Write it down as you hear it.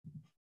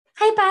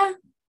Hi, Pa.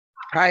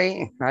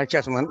 Hi,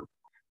 Jasmine.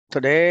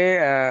 Today,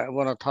 I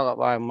want to talk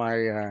about my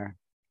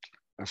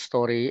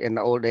story in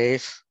the old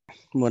days.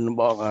 មុន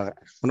ប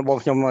ង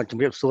ខ្ញុំជ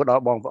ម្រាបសួរដ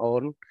ល់បងប្អូ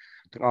ន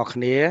ទាំងអស់គ្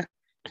នា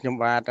ខ្ញុំ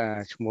បាទ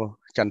ឈ្មោះ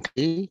ចន្ទ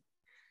ធី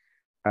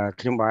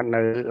ខ្ញុំបាទ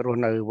រស់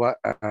នៅ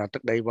ទឹ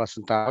កដីវ៉ាស៊ី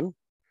នតោន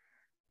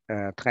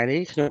ថ្ងៃនេះ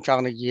ខ្ញុំច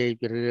ង់និយាយ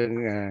ពីរឿង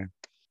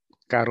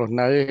ការរស់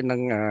នៅនិ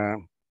ង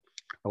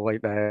អ្វី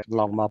ដែល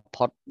ឡងមក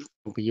ផុត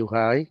ពីយូរ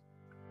ហើយ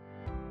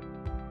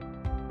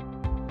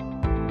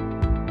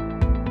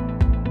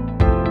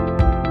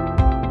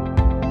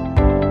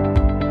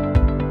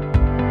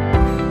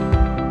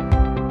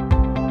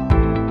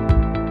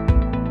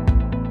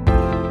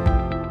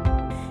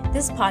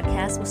This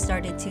podcast was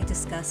started to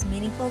discuss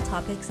meaningful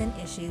topics and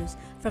issues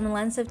from the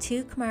lens of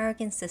two Khmer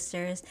American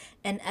sisters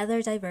and other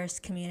diverse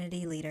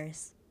community leaders.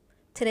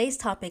 Today's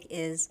topic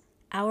is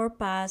Our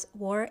Pa's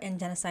War and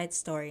Genocide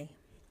Story.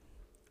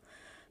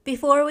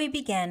 Before we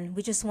begin,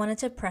 we just wanted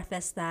to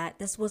preface that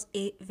this was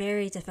a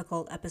very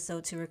difficult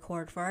episode to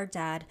record for our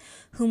dad,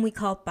 whom we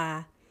call Pa.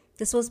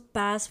 This was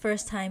Pa's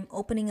first time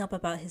opening up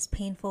about his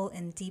painful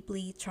and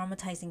deeply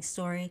traumatizing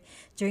story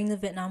during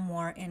the Vietnam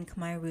War and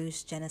Khmer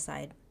Rouge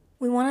genocide.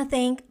 We want to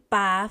thank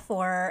Pa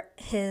for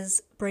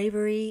his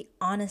bravery,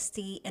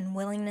 honesty, and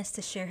willingness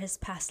to share his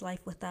past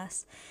life with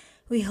us.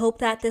 We hope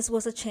that this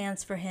was a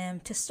chance for him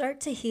to start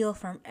to heal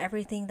from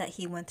everything that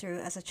he went through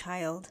as a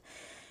child.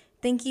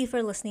 Thank you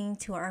for listening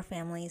to our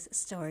family's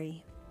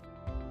story.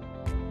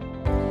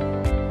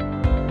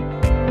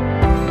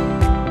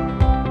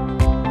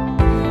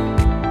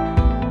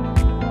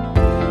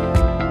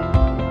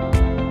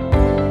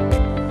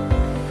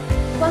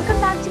 Welcome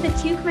back to the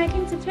Two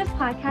American Sisters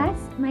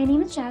podcast. My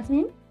name is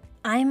Jasmine.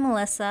 I'm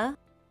Melissa.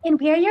 And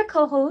we are your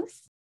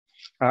co-hosts.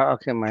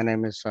 Okay, my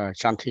name is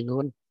Chanti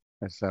Gun.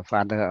 As the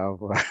father of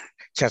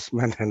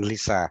Jasmine and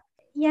Lisa.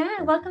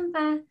 Yeah, welcome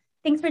back.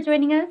 Thanks for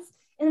joining us.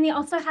 And then we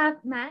also have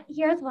Matt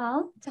here as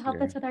well to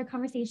help us with our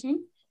conversation.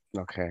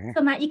 Okay.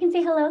 So Matt, you can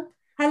say hello.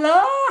 Hello,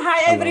 hi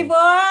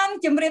everyone.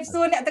 ជំរាប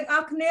សួរអ្នកទាំងអ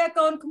ស់គ្នា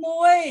កូនក្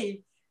មួយ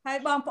ហើយ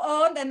បងប្អូ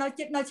នដែលនៅ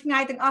ជិតនៅឆ្ងា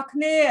យទាំងអស់គ្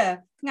នា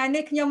ថ្ងៃ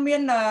នេះខ្ញុំមា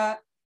ន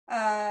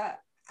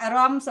អារ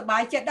ម្មណ៍សប្បា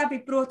យចិត្តដែរពី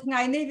ព្រោះថ្ងៃ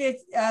នេះវា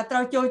ត្រូ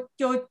វ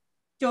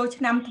ចូល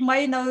ឆ្នាំថ្មី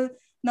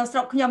នៅស្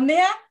រុកខ្ញុំ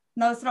នេះ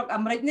នៅស្រុកអា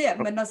មេរិកនេះ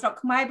មិននៅស្រុក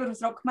ខ្មែរព្រោះ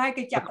ស្រុកខ្មែរ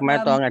គេចាប់ខ្មែរត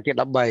ថ្ងៃទី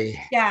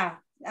13ចា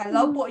ឥ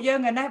ឡូវពួកយើង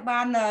ឯនេះបា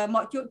នម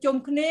កជួបជុំ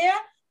គ្នា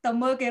ទៅ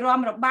មើលគេរាំ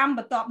របាំប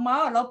ន្ទាប់ម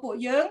កឥឡូវពួក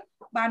យើង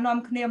បាននាំ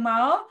គ្នាម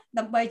ក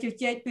ដើម្បីជ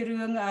ជែកពី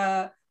រឿង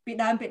ពី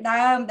ដើម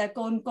ដែល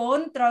កូន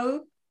ត្រូវ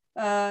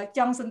ច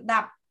ង់សម្ដា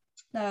ប់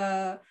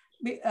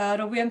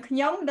រវាងខ្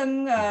ញុំនិង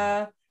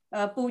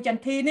ពូចន្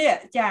ទធីនេះ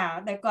ចា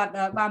ដែលគាត់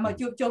បានមក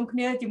ជួបជុំគ្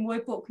នាជាមួយ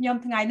ពួកខ្ញុំ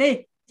ថ្ងៃនេះ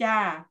ចា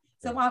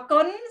សូមអរ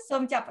គុណសូ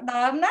មចាប់ផ្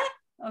ដើមណា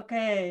អូ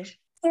ខេ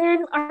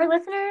And our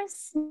listeners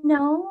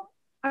know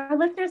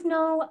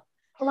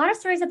a lot of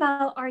stories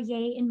about our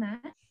Ye and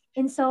Matt.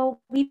 And so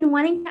we've been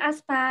wanting to ask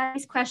Pa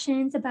these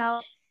questions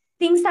about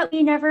things that we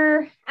never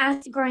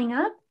asked growing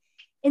up.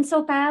 And so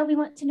Pa, we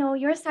want to know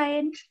your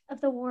side of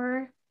the war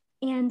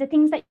and the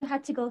things that you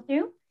had to go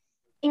through.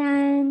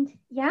 And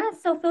yeah,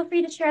 so feel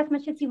free to share as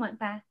much as you want,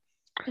 Pa.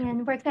 And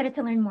we're excited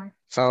to learn more.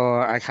 So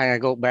I kind of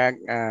go back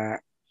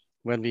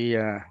when we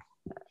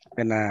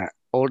in the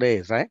old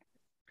days, right?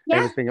 Yeah.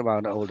 Everything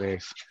about the old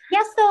days.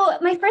 Yeah, so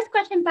my first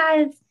question, Pa,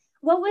 is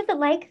what was it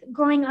like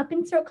growing up in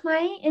Surat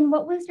Khmer, and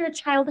what was your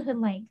childhood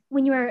like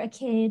when you were a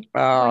kid?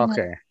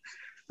 Okay.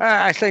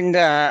 I think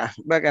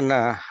back in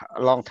a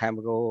long time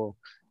ago,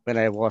 when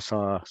I was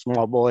a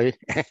small boy,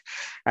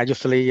 I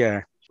usually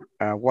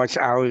watch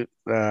out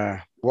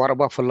water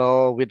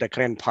buffalo with the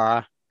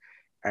grandpa,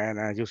 and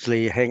I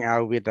usually hang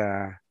out with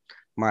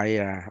my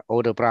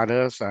older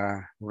brothers,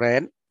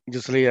 Red.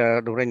 Usually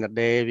during the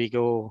day, we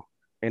go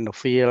in the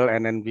field,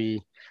 and then we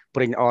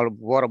bring all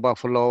water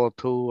buffalo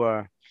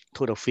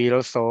to the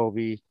field, so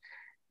we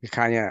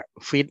kind of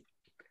feed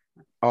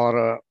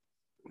all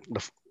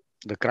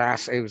the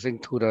grass, everything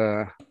to the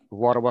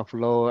water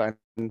buffalo, and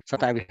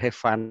sometimes we have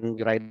fun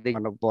riding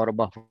on the water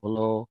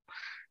buffalo,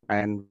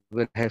 and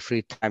when we have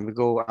free time, we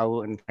go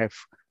out and have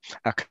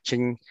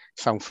catching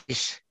some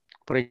fish,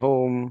 bring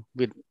home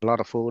with a lot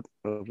of food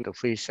with the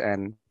fish,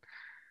 and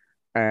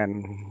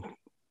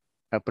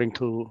bring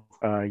to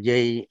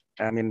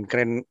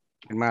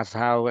grandma's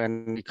house, and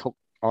we cook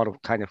all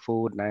kind of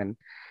food, and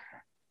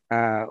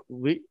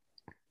we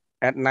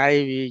at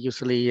night we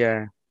usually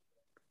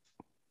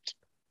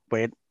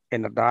wait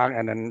in the dark,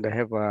 and then they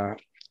have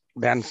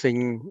dancing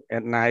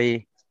at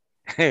night.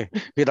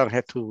 We don't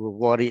have to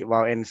worry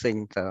about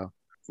anything. So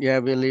yeah,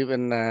 we live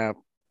in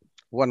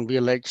one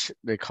village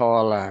they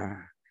call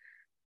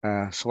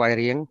Svay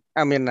Rieng.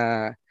 I mean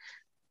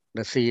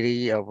the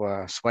city of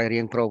Svay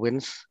Rieng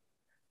province,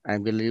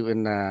 and we live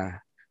in a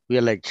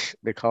village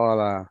they call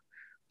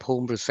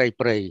Phum Risay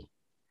Prey.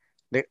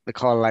 They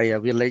call like a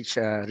village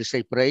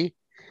Risay Prey,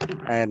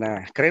 and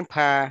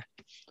grandpa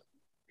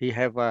he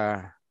have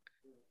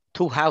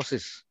two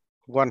houses.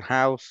 One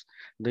house,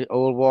 the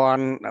old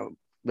one,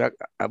 built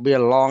a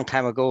long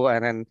time ago,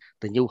 and then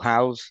the new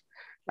house.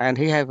 and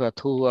he have a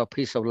two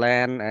piece of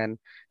land, and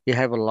he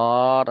have a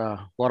lot of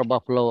water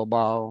buffalo,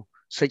 about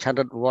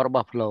 600 water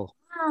buffalo.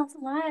 Wow, it's a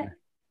lot.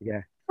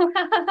 Yeah.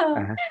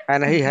 Wow.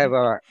 And he have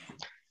a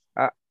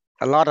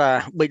lot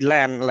of big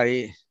land,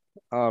 like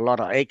a lot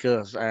of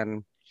acres,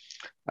 and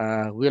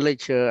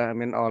village. I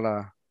mean,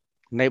 all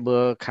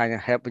neighbor kind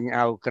of helping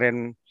out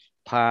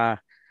grandpa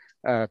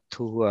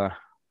to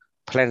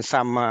plant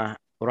some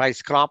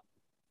rice crop,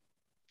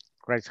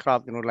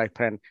 like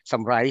plant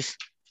some rice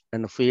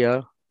in the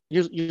field.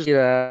 Usually,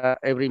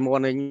 every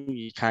morning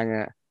you kind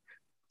of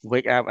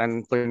wake up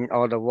and bring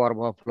all the water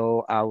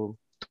buffalo out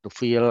to the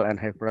field and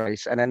have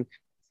rice, and then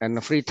and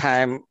the free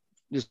time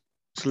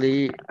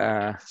usually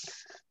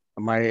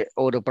my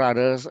older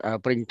brothers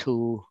bring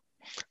to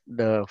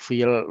the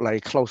field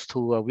like close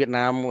to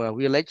Vietnam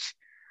village,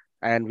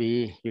 and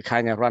we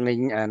kind of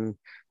running and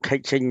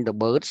catching the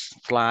birds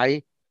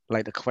fly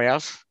like the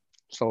quails.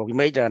 So we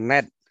made a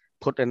net,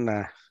 put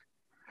in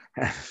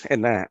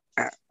in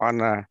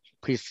on a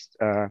piece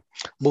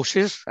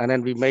bushes, and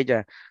then we made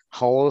a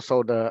hole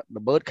so the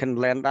bird can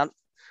land on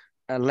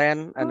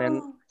land and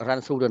then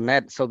run through the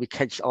net. So we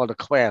catch all the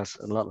quails.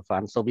 A lot of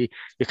fun. So we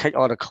catch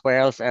all the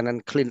quails and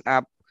then clean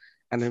up,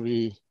 and then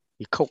we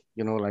cook.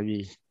 Like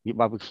we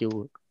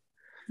barbecue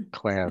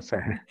quails.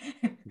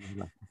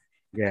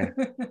 Yeah.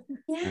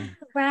 Yeah,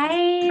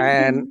 right.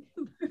 And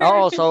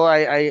also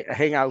I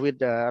hang out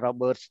with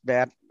Robert's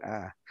dad.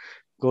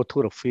 Go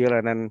to the field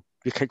and then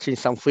we catching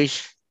some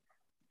fish.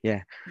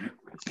 Yeah.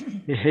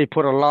 He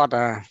put a lot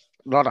of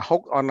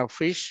hook on the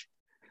fish,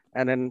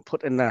 and then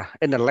put in the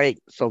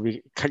lake. So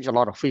we catch a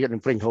lot of fish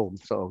and bring home.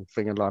 So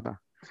bring a lot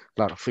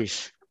of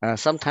fish.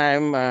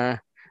 Sometimes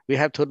we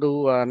have to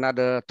do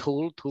another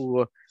tool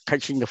to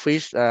catching the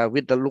fish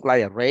with the look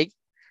like a rake,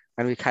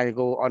 and we kind of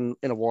go on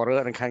in the water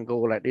and kind of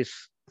go like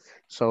this.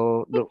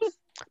 So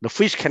the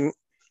fish can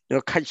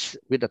catch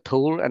with the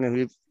tool, and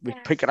then we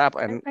pick it up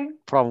and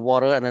from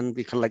water, and then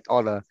we collect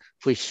all the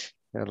fish.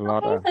 There's a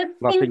lot of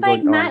things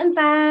like Matt and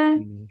Pa,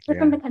 we're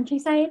from the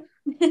countryside.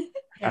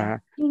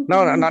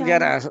 No, not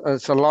yet.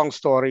 It's a long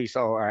story.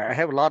 So I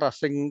have a lot of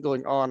things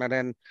going on, and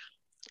then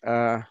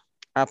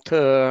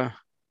after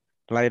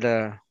like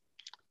the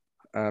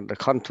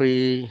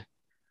country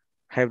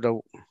had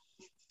a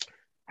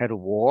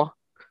war,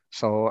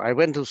 so I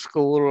went to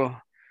school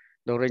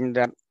during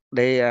that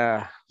day,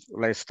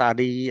 like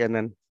study, and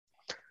then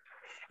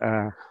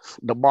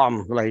the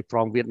bomb like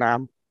from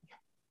Vietnam,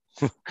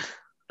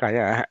 kind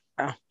of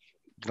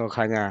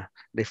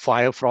they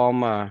fire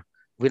from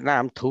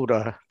Vietnam to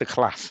the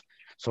class.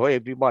 So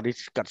everybody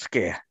got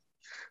scared.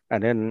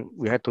 And then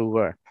we had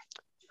to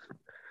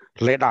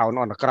lay down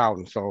on the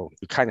ground. So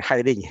we kind of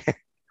hiding.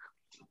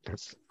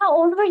 How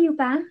old were you,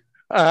 Pa?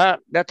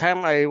 That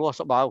time I was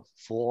about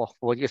 4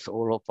 years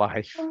old or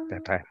 5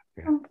 that time.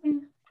 Yeah. Okay.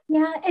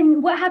 Yeah,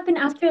 and what happened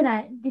after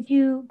that? Did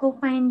you go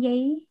find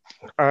Ye?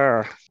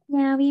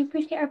 Yeah, we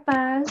appreciate our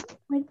Pa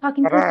like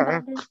talking to us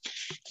about this.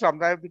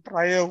 Sometimes we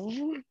try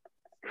to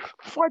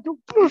find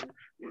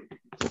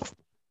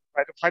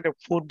the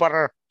food, but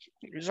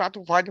we have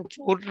to find the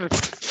food.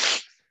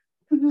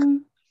 Mm-hmm.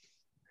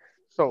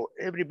 So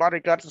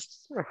everybody got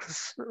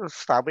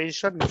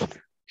starvation.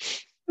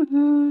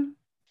 Mm-hmm.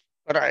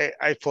 But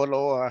I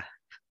follow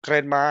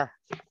grandma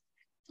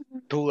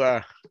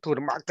to the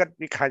market.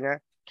 We kind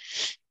of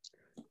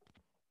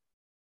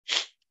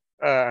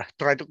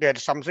try to get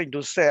something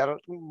to sell,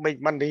 make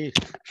money.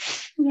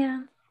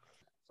 Yeah.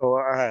 So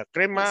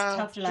grandma. It's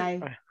tough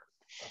life.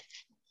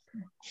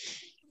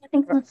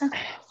 Thanks, Martha.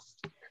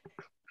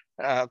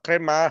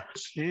 Grandma,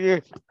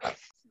 she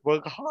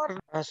work hard.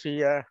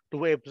 She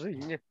do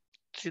everything.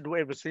 She do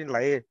everything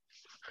like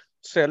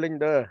selling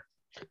the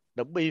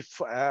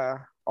beef,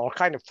 all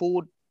kind of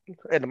food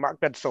in the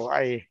market. So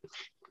I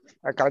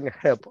kind of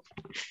help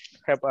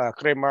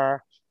grandma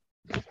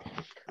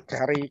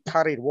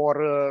carry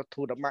water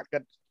to the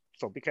market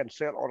so we can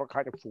sell all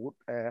kind of food.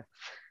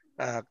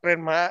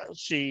 Grandma,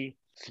 she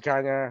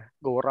kind of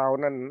go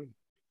around and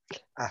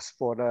ask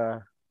for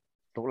the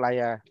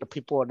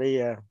people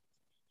they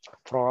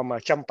from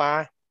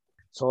Champa.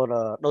 So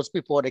those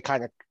people they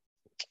kind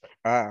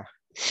of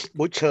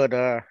butcher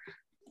the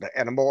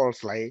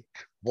animals like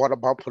water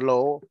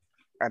buffalo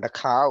and the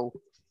cow.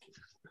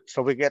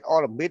 So we get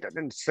all the meat and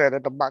then sell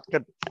at the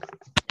market.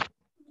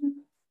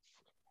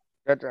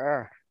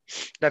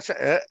 That's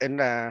in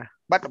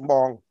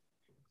Battambang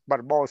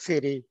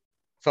City.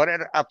 So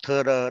then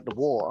after the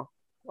war,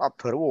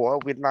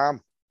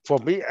 Vietnam. For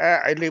me,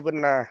 I live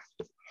in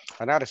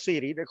another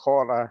city they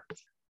call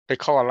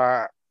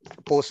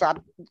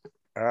Posat.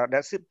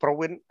 That's it,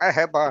 province. I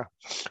have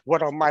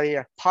one of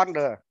my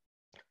partner.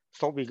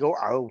 So we go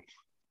out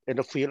in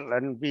the field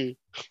and we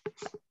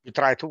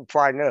try to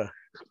find the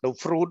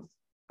fruit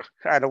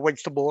and the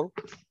vegetable.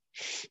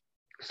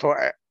 So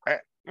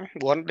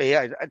one day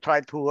I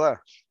try to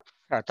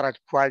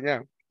find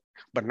a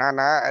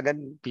banana, and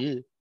then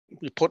we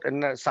put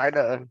inside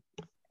the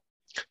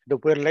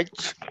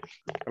village,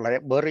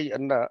 like bury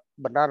in the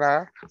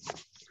banana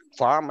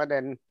farm, and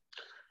then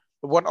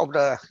one of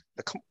the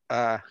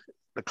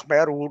the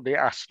Khmer rule, they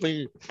asked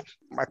me,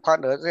 my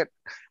partner said,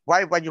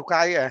 why you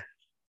guys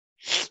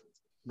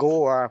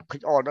go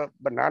pick all the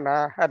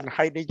banana and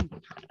hiding?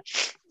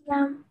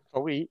 Yeah.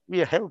 So we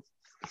have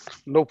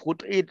no food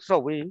to eat, so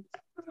we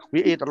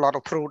eat a lot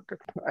of fruit,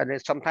 and then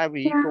sometimes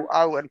we go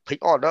out and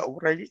pick all the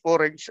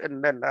orange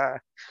and then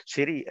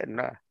city and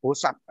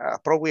Hosat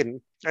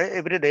province.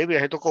 Every day we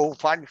have to go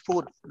find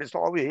food. That's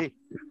all we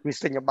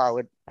think about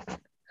it.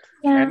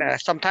 Yeah.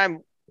 And sometimes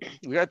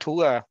we have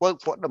to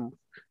work for them.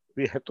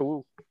 We have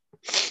to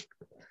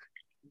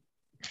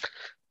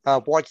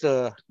watch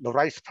the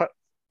rice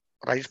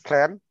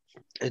plant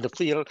in the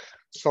field,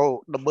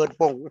 so the bird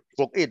won't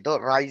eat the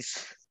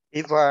rice.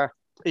 If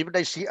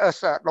they see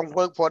us don't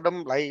work for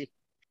them, like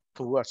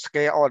to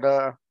scare all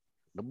the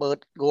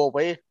bird go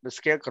away, the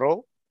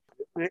scarecrow,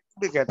 we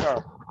get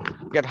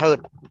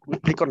hurt.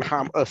 They can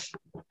harm us.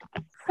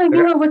 So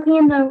you were working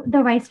in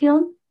the rice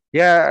field?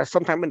 Yeah,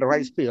 sometimes in the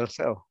rice field.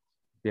 So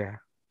yeah.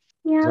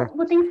 Yeah.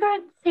 Well, thanks for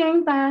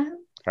sharing, Ba.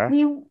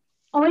 We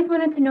always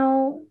wanted to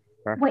know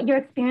what your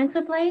experience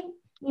was like,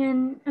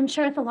 and I'm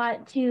sure it's a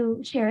lot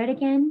to share it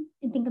again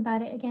and think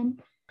about it again.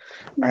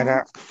 Yeah. And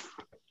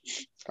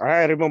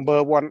I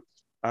remember one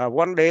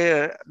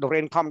day the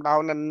rain come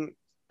down and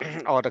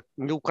or the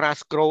new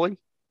grass growing,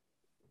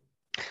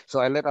 so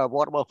I let a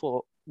water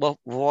buffalo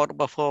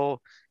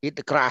eat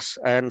the grass,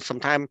 and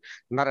sometimes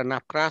not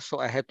enough grass, so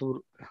I had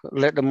to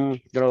let them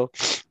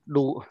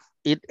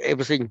eat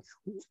everything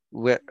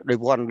where they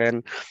want.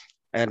 Then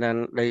and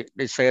then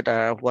they said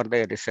one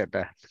day they said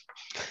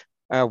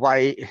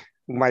why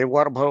my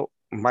water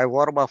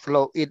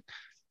buffalo eat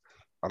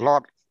a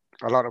lot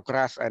of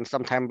grass and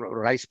sometimes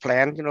rice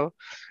plant,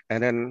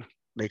 and then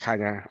they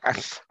kind of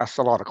ask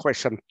a lot of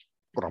questions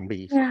from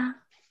me. Yeah.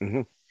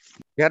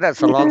 Yeah,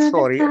 that's a long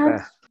story. You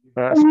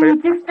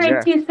just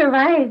tried to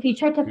survive. You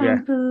tried to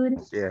find food.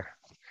 Yeah.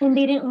 And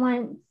they didn't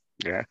want.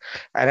 Yeah.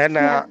 And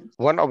then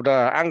one of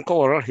the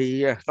uncle,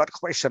 he got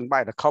questioned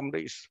by the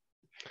communists,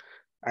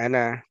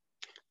 and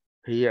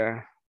they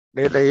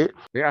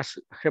asked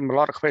him a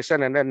lot of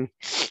questions, and then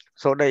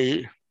so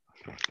they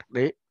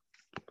made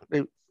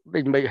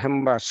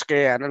him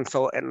scared, and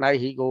so at night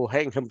he go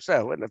hang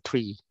himself in a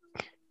tree.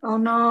 Oh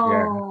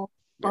no!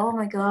 Yeah. Oh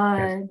my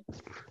God!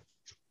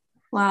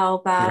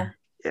 Wow, Ba.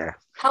 Yeah.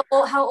 How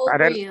old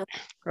were you?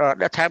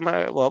 That time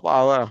I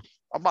was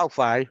about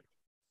 5.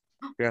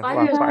 Yeah,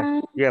 5 years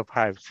old. Yeah,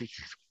 5,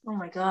 6. Oh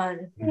my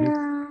God!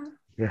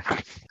 Yeah.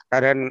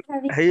 And then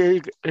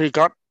he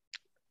got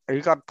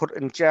put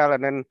in jail,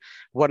 and then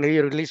when he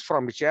released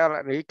from jail,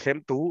 and he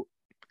came to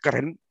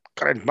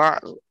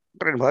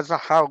grandma's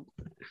house,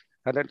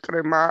 and then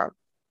grandma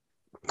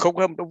cook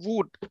him the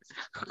food,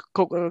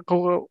 cook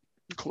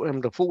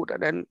him the food,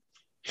 and then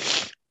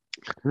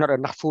not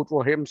enough food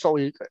for him, so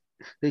he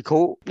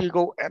go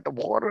at the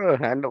water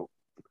and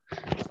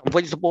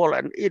vegetable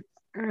and eat.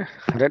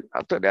 And then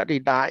after that he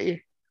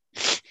died.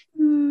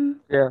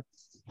 Yeah,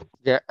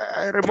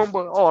 I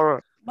remember all.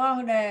 បង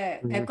ដែ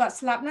លគាត់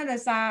ស្លាប់នោះដោយ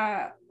សារ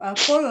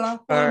ពុល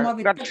មក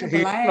វាទឹកទៅកន្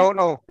លែង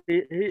No,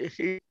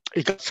 he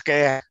got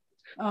scared.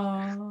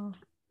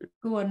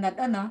 គួរណិត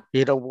ណា He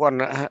don't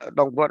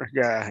want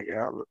yeah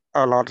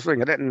a lot of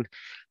things. And then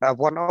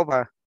one of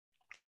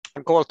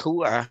go to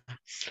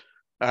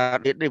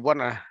they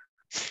want to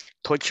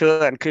torture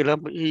and kill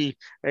him.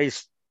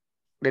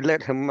 They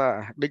let him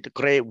dig the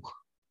grave.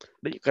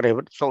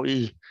 So he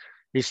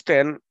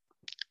stand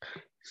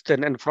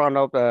in front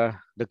of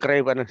the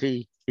grave, and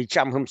he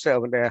jumped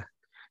himself in there.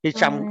 He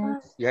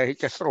jumped. Yeah, he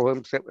just threw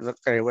himself in the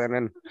grave,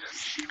 and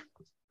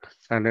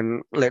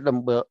then let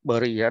them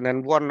bury. And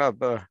then one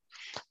of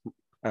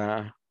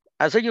I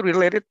think you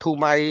related to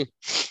my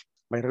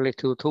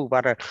relative too,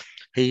 but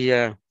he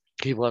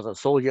was a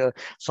soldier.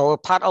 So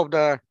part of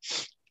the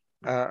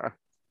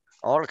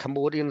all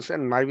Cambodians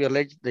in my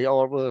village, they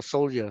all were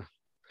soldiers.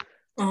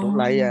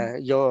 Like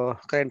your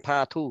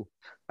grandpa too.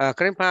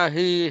 Grandpa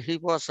he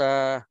was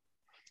a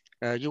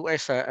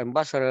U.S.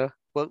 ambassador,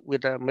 worked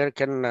with the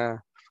American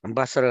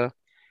ambassador.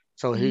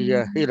 So he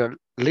the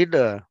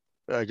leader.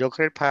 Your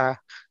grandpa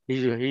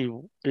he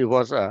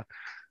was a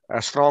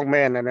strong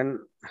man, and then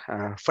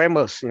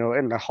famous,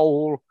 in the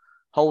whole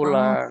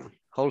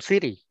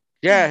city.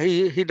 Yeah,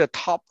 he the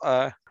top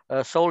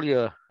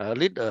soldier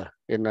leader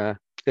in the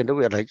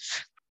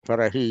village.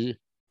 But he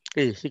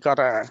got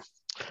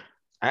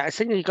I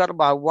think he got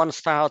about 1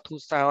 star or 2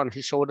 star on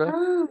his shoulder.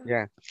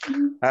 Yeah.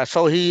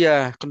 So he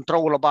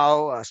control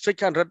about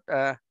 600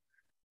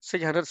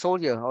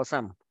 soldiers or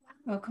something.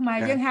 ខ្មែរ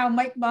យើងហៅ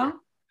ម៉េចបង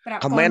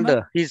Commander.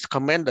 He's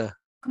commander.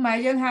 ខ្មែរ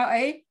យើងហៅ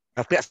អី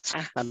ពាក្យសា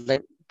ស្ត្រ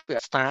ពា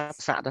ក្យស្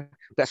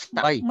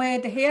ត្រី មេ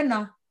តាហាន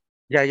ណា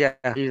Yeah,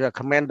 he's a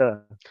commander.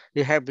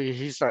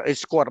 He's a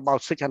squad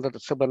about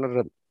 600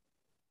 700.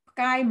 ផ្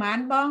កាយហ្មង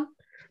បង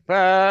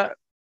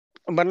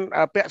มัน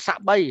ពាក្យសា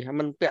ក់3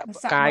มันពាក្យ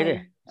ផ្កាយទេ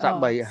សាក់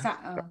3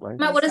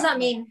 Matt, what does that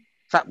mean?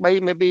 សាក់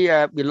3 maybe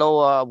below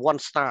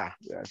 1 star.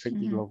 I think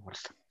below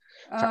 1 star.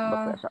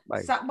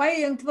 សាក់3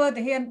យើងធ្វើ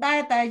តាហានដែរ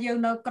តែយើង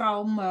នៅក្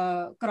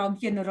រោម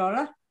general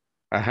ណា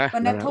ប៉ុ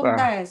ន្តែធំ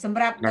ដែរសម្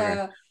រាប់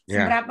ស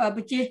ម្រាប់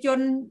ប្រជាជន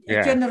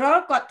general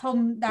គាត់ធំ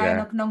ដែរ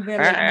នៅក្នុង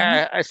village ហ្នឹង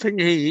I think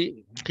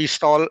he's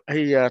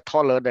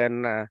taller than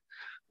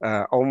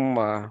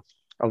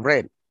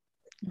Red.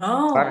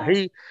 Oh. But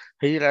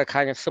he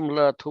kind of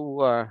similar to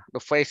the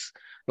face,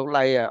 look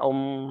like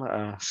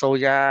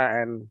Soya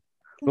and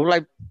look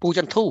like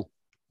Pujan too.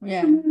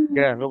 Yeah,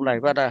 look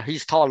like, but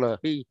he's taller.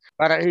 He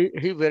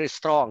very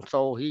strong. So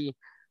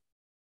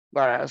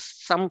but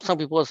some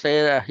people say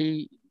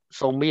he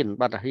so mean,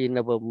 but he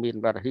never mean.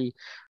 But he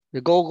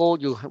go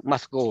you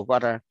must go.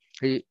 But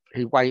he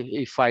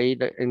fight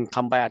in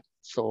combat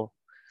so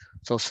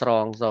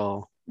strong. So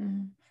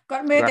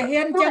គាត់មេតា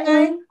ហ៊ានចឹង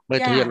ហើយ មេ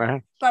តាហ៊ានណា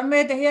គាត់មេ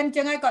តាហ៊ាន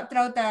ចឹងហើយគាត់ត្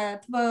រូវតែ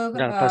ធ្វើ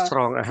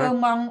ធ្វើ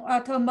ម៉ង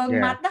ធ្វើមើង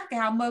ម៉ាត់ណាគេ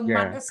ហៅមើង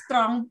ម៉ាត់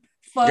strong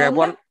firm ហ្នឹ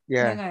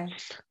ងហើយ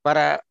But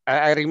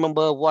I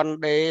remember one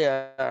day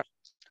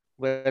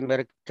when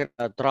American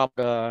dropped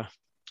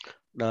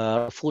the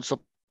food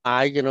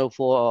supply,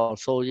 for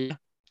soldiers,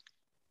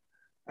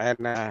 and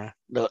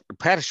the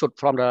parachute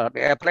from the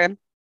airplane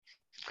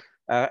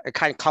it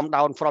kind of come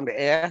down from the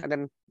air and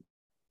then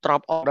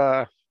drop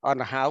on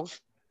the house,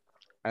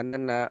 and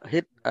then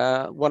hit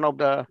one of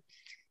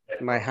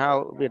my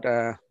house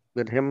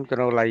with him,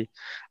 like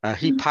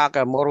he parked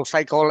a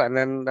motorcycle, and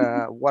then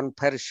one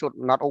parachute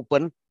not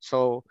open,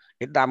 so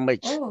it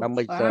damaged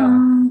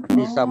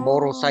his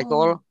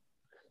motorcycle.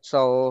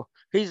 So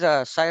his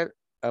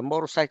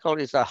motorcycle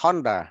is a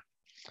Honda.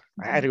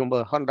 I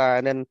remember Honda,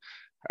 and then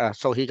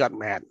so he got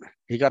mad.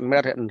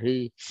 And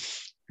he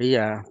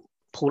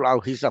pulled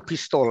out his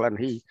pistol, and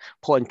he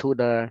pointed to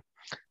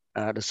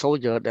the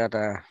soldier that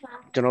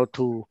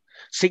to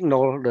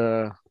signal the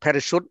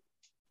parachute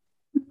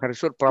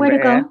from the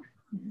air.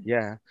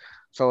 Yeah.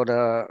 So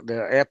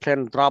the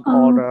airplane dropped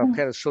all the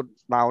parachute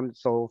down.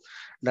 So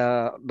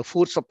the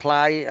food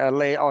supply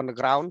lay on the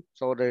ground,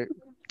 so they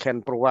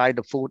can provide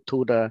the food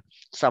to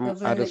some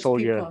other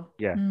soldier.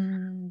 Yeah.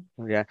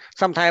 Yeah.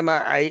 Sometimes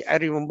I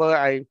remember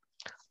I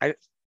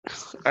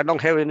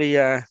don't have any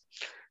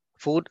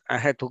food. I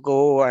had to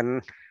go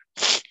and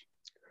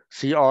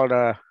see all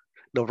the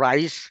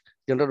rice,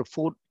 the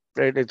food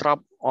they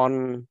drop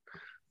on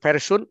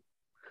parachute.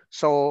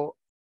 So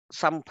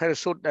some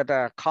parachute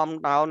that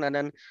come down, and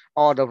then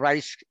all the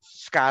rice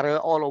scatter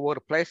all over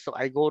the place. So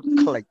I go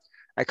collect.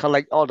 I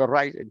collect all the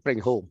rice and bring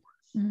home.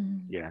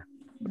 Yeah.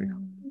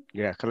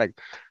 Yeah, collect.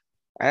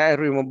 I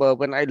remember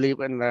when I live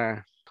in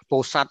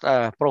Posat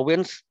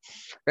province.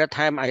 That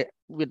time I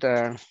with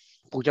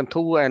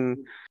Pujantu and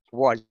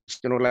watch,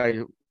 like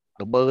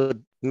the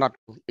bird not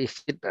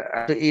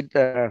to eat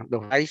the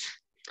rice.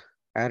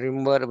 I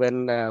remember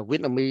when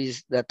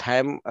Vietnamese that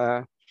time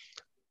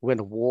when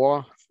the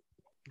war,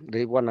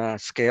 they wanna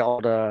scare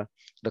all the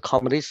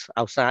communists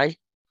outside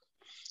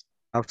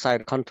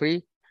the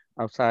country,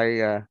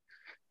 outside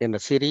in the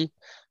city.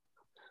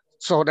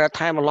 So that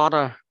time a lot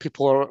of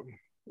people,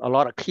 a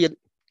lot of kids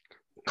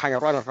kind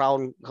of run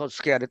around, because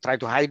scared. They try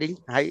to hide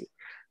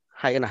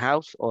in a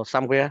house or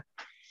somewhere.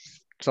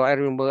 So I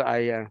remember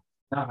I'm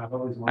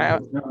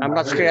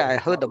not scared. I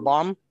heard the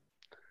bomb,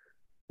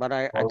 but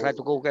I tried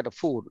to go get the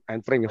food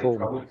and bring it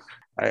home.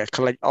 I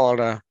collect all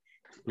look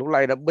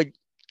like the big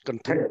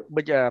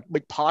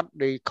pot.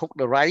 They cook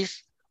the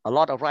rice, a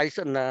lot of rice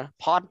in the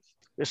pot.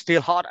 It's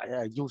still hot.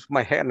 I use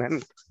my hand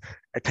and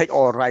I take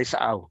all rice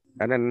out,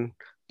 and then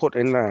put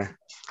in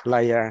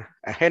like a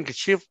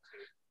handkerchief,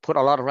 put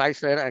a lot of rice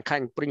there, and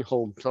kind of bring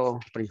home. So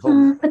bring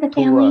home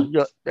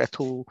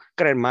to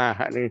grandma.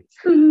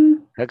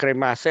 Her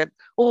grandma said,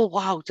 "Oh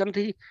wow,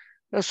 Chanti,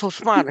 you're so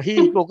smart.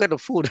 He go get the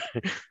food."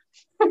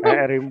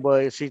 I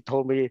remember she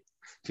told me,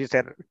 she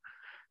said,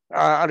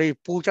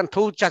 Pu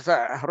Chantu just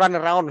run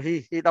around.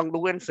 He don't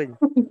do anything.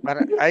 But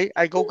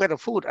I go get the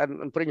food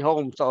and bring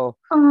home. So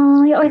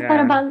you always thought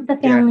about the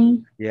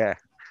family. Yeah.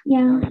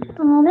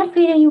 Oh, that's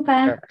sweet of you,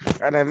 Pa.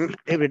 And then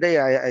every day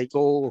I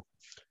go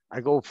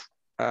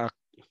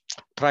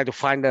try to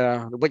find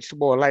the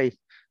vegetable, like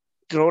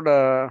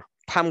the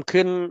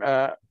pumpkin,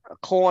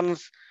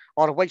 corns,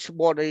 or the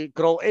vegetable. They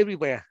grow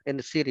everywhere in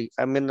the city.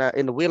 I mean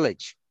in the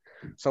village.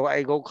 So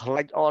I go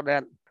collect all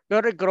that.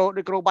 They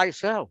grow by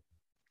itself.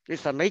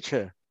 It's a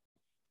nature.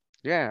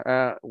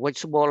 Yeah,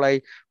 vegetable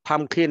like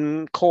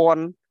pumpkin,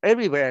 corn,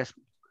 everywhere.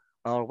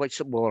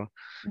 Vegetable,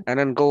 and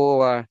then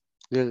go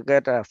you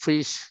get a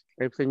fish,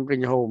 everything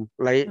bring home.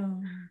 Like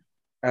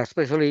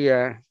especially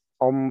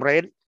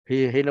Red,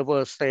 he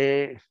never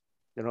stay,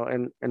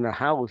 in the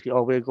house. He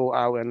always go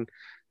out and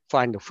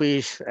find the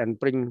fish and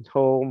bring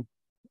home.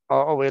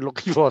 Always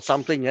looking for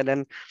something. And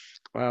then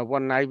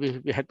one night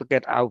we had to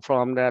get out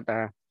from that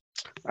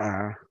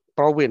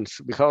province,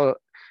 because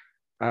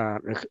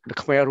the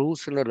Khmer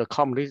Rouge and the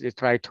communists, they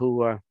try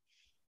to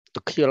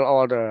kill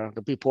all the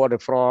people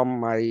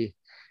from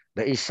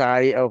the east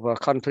side of the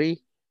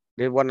country.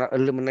 They want to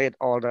eliminate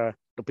all the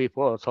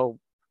people. So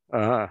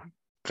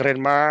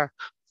grandma,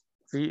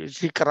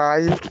 she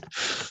cried.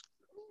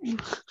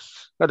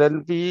 And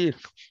then we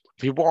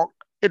walk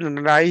in the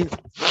night.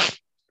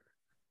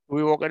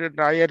 We walk in the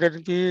night, and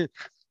then we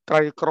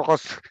try to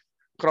cross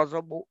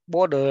the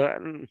border,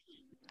 and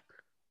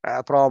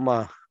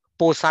from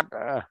Posat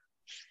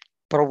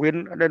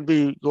province, and then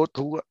we go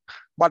to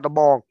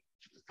Battambang,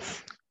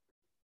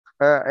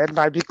 and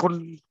I we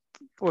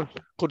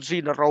could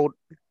see the road,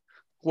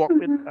 walk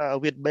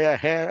with bare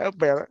hair,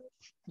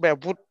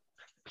 barefoot.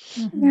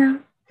 Yeah.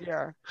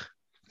 Yeah.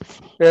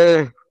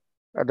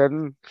 And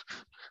then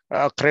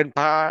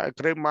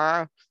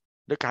grandma,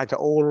 the kind of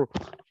old.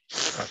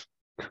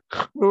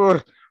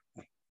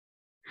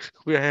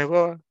 We have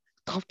a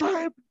tough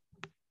time.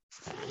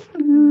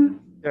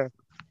 Yeah,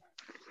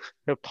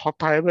 a tough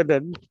time, and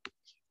then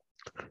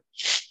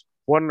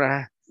one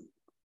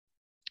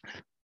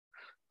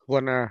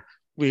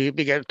we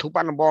get to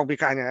Battambang, we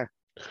kind of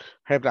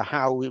have the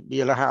house. We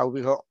build a house.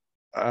 We go.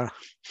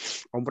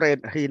 Ombre,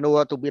 he know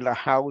how to build a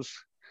house,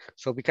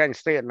 so we can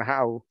stay in the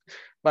house.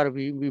 But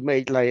we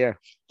made like a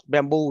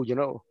bamboo,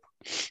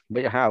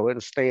 make a house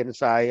and stay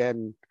inside.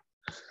 And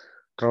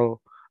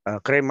so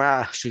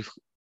grandma, she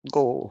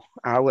go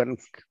out and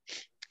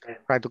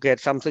try to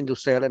get something to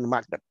sell in the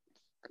market.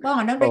 Vâng,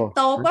 ở nó đôi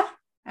tốp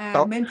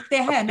á, bên tê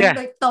hè nó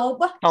đôi tốp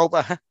á.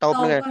 Tốp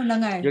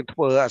này. Dương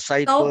thưa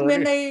xây tốp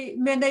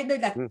bên đây đôi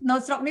đặt nó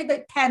sọc ní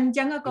đôi ten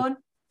chẳng á con.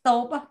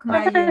 Tốp á,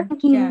 mai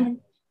dương.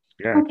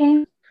 Yeah.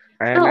 Okay.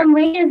 So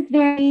Ray is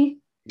very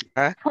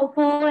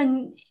hopeful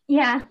and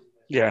yeah.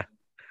 He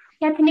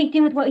had to make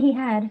do with what he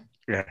had.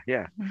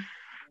 Yeah.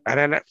 And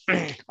then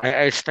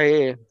I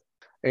stay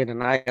in the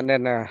night, and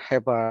then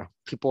have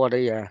people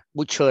they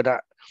butcher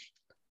that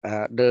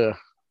the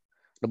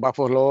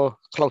buffalo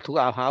close to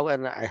our house,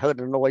 and I heard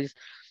the noise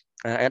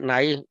at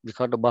night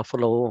because the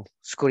buffalo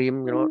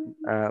scream,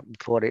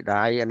 before they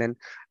die. And then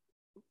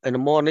in the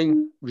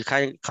morning we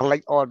can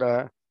collect all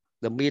the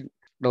meat.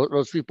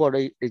 Those people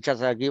they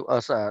just give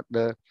us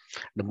the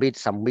meat,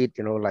 some meat,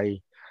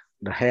 like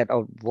the head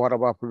of water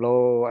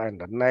buffalo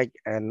and the neck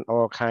and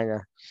all kind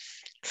of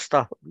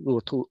stuff.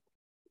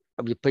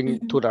 We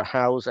bring to the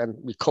house and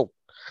we cook.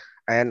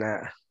 And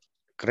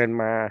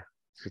grandma,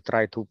 she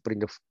try to bring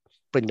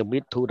the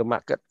meat to the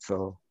market.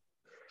 So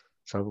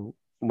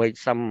make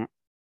some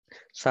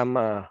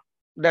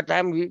that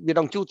time we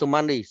don't choose the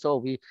money, so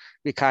we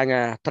kind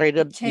of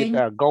traded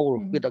with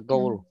gold. Yeah,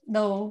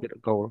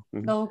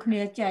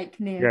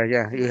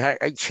 you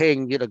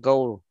exchange with the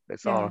gold.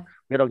 That's all.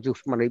 We don't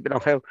use money. We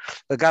don't have,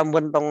 the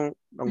government don't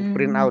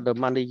print out the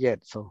money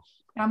yet. So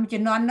chỉ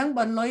nói nắng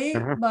bờ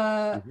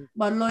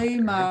lối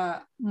mà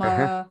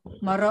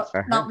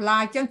đọc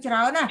lại chân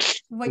trâu nè,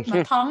 vậy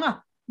mà thong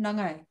à, nè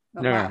ngày,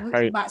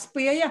 bà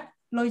spear á,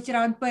 lối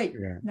trâu pe,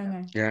 nè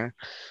ngày. Yeah.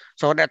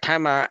 So that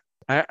time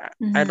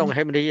I don't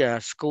have any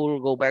school,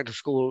 go back to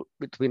school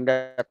between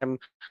that time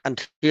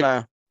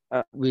until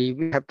we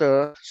have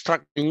to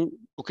start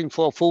looking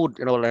for food,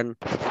 and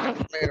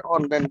later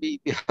on then we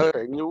heard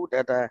and knew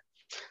that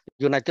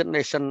United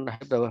Nations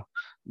have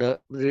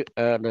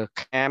the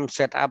camp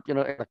set up,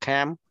 at the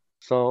camp,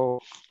 so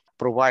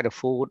provide the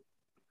food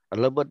a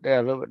little bit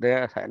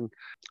there, and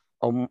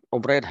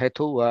Red had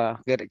to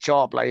get a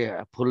job like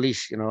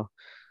police, to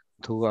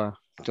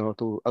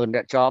earn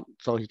that job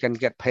so he can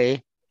get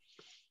pay.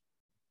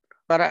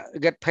 But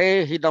get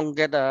pay, he don't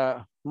get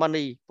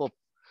money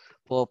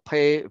for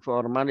pay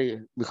for money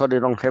because they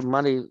don't have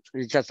money.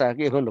 He just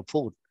give him the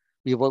food.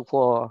 We work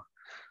for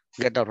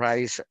get the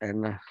rice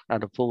and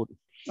other food.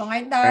 Còn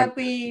anh ta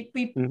pi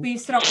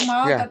sọc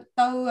máu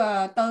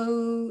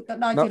từ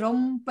đòi chỉ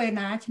rung pe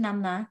ná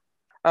năm ná.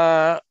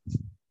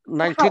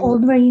 19. How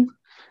old were you?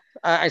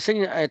 I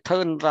think I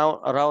turned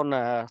around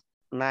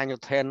 9 or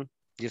 10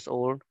 years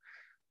old.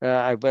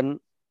 I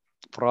went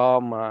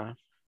from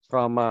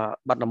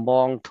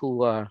Battambang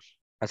to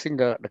I think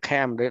the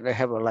camp. They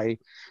have like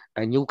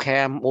a new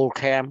camp, old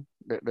camp.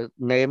 The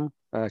name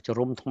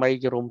Jerome Thmei,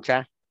 Jerome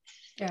Cha.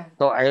 Yeah.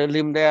 So I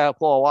lived there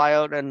for a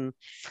while. Then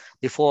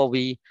before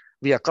we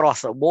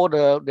across the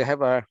border, they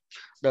have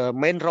the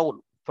main road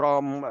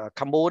from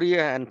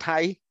Cambodia and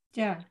Thai.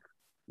 Yeah.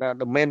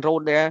 The main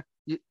road there,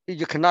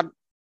 you cannot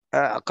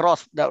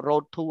cross that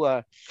road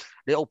to.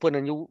 They open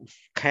a new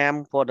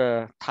camp for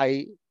the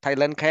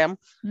Thailand camp.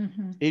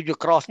 If you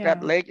cross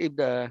that lake, if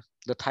the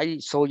Thai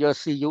soldiers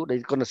see you, they're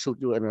gonna shoot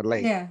you in the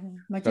lake. Yeah,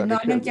 mà chỉ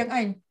nói nên chẳng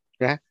anh.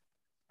 Yeah,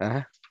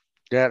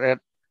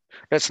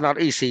 that's not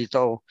easy.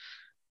 So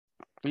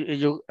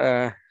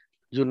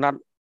you're not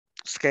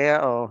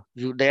scared or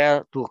you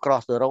dare to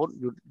cross the road,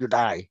 you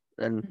die.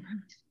 And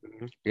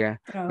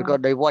because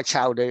they watch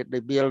out, they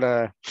build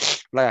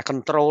like a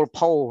control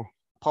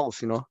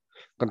post,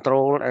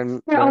 control,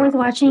 and they're always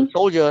watching.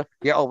 Soldier,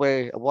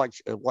 always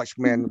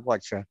watchman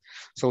watch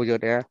soldier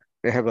there.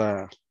 They have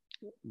a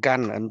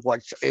gun and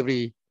watch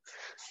every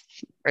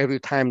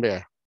time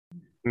there.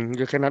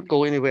 You cannot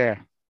go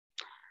anywhere.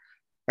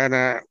 And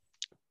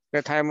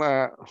that time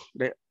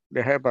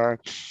they have a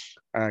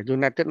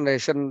United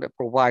Nations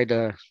provide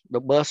the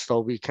bus so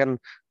we can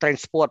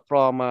transport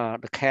from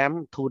the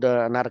camp to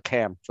another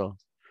camp. So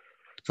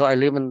I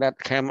live in that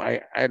camp.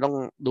 I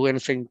don't do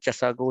anything,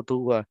 just go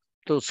to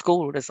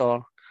school. That's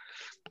all.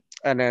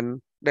 And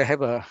then they have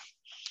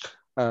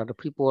the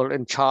people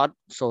in charge,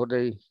 so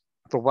they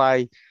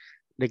provide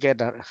they get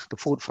the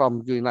food from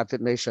the United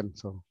Nations.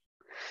 So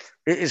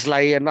it's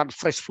like not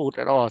fresh food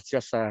at all,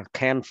 just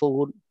canned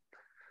food.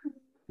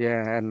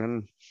 Yeah, and then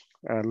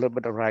a little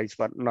bit of rice,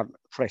 but not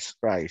fresh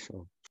rice. So,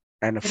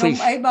 and a fish.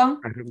 អីបង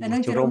អានឹ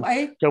ងជ្រុំអី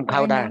ជ្រុំខៅ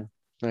ដាង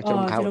ជ្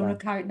រុំនៅ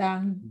ខៅដាង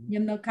ខ្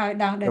ញុំនៅខៅ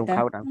ដាងដែរ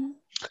តើ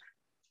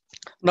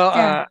No,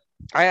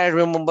 I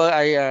remember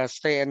I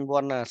stay in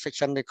one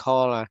section they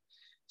call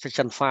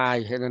section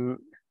 5 and then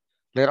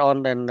later on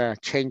then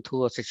change to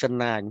section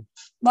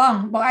 9 បង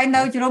ឯង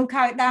នៅជ្រុំ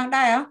ខៅដាង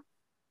ដែរហ៎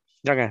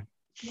ចឹងហ៎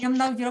ខ្ញុំ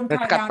នៅជ្រុំ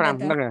ខៅដាង ស្កាត់ 5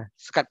 ហ្នឹង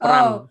ស្កាត់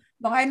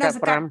 5 បងឯងនៅ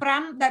ស្កាត់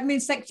 5 that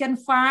means section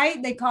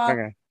 5 they call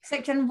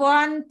section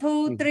 1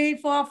 2 3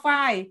 4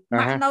 5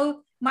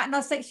 ម៉ាក់នៅ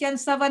section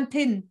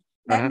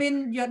 17 that means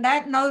your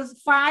dad knows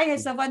 5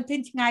 and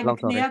 17 ឆ្ងាយពី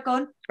គ្នាកូ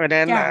ន and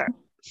then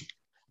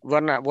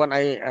when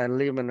I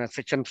live in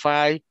section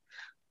 5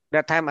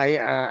 that time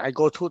I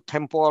go to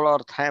temple all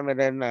the time and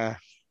then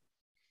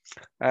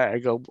I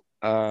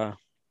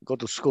go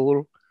to school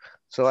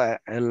so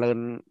I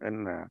learn in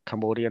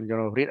Cambodian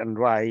read and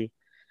write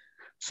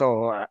so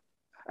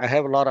I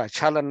have a lot of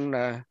challenge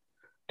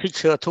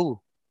teacher too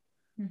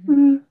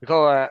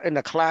because in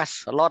the class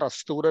a lot of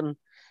students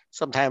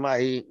sometimes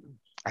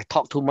I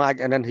talk too much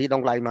and then he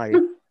don't like my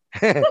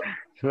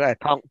I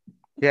talk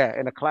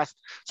in the class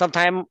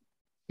sometimes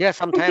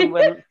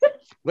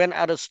when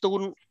other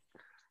student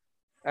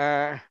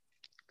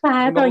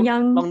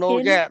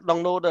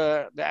don't know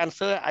the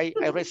answer I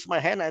raise my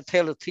hand I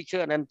tell the teacher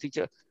and then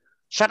teacher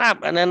shut up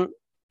and then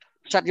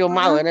shut your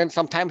mouth and then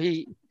sometimes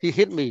he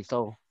hit me so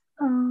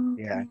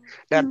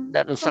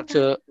that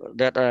instructor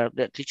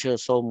that teacher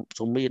so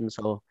mean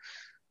so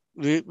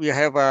we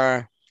have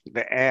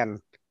the and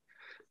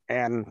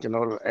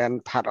and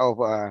part of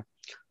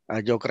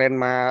your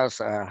grandma's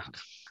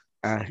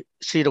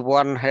she the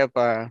one have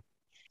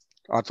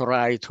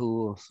authorized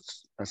to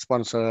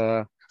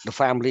sponsor the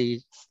family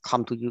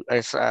come to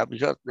US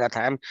because that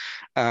time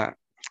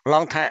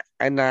long time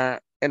in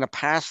the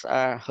past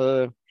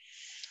her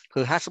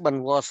husband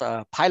was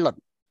a pilot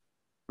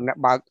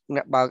about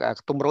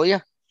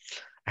Tumroy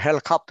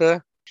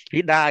helicopter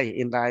he died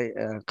in that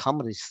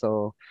company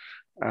so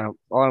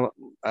all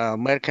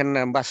American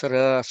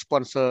ambassador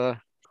sponsor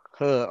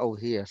her over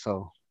here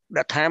so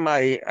that time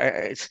I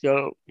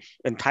still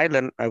in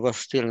Thailand I was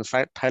still in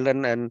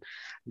Thailand and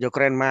your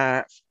grandma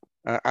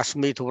asked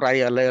me to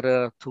write a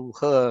letter to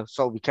her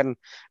so we can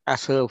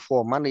ask her for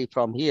money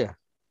from here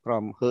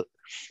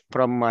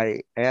from my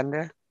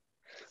aunt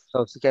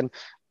so she can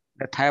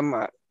that time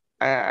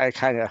I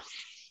kind of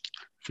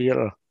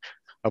feel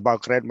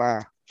about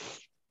grandma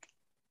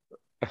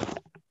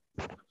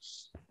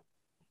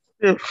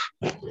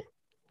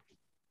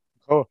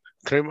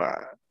grandma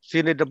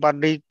she need the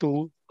money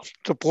to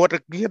support the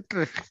kid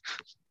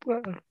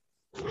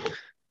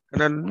and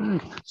then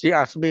she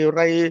asked me to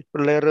write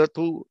a letter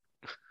to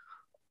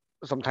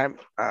sometimes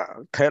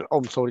tell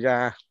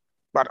Soya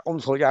but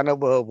Soya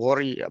never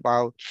worry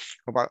about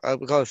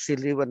because she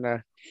live in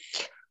a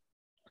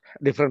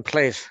different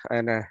place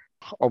and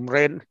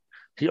Ren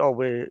he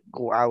always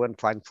go out and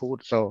find food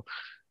so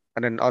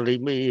and then only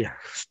me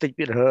stick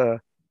with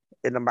her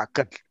in the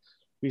market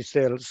we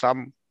sell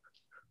some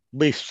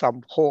beef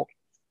some pork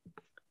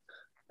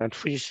and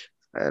fish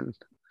and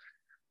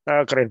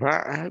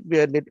grandma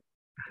we need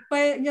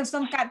ពេលខ្ញុំ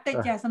សុំកាត់តិច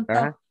ចាសុំ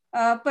តោះ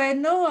ពេល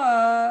នោះ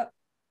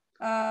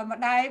ម្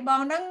ដាយប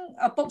ងហ្នឹង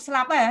ឪពុកស្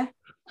លាប់ហ៎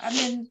អត់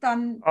មានត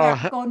ន់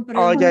កូនព្រាម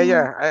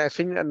yeah I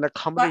think in the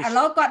company ឥ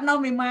ឡូវគាត់នៅ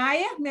មីម៉ាយ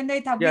មានន័យ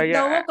ថាវីដេ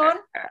អូកូន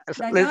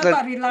តែគា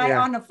ត់ rely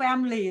on the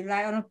family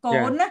rely on កូ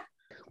នណា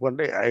one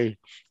day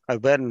I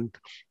went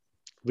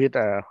with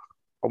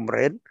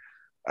Ren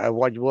I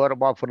watch word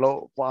about follow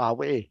far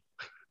away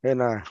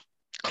and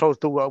close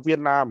to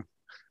Vietnam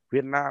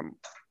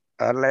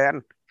land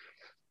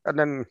and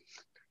then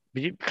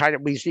we kind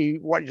of busy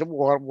watch the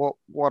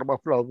war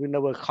buffalo we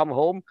never come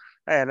home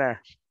and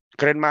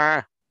grandma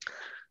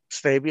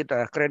stay with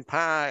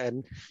grandpa and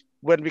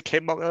when we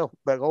came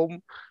back home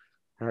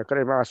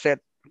grandma said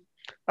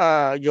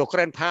your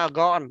grandpa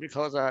gone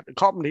because the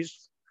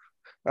communists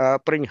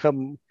bring him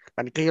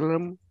and kill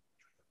him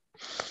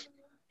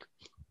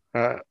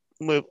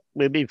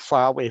maybe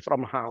far away from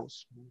the house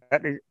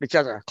and they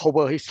just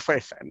cover his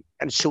face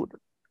and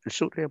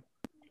shoot him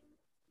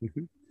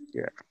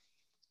yeah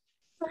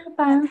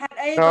ហេតុ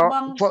អីក៏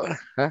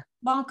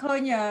បងឃើ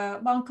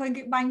ញ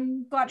គេបាញ់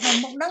គាត់នៅ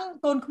មុខហ្នឹង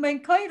កូនក្មេង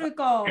ឃើញឬ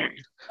ក៏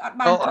អត់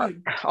បានឃើញ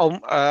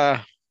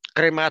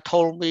grandma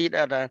told me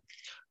that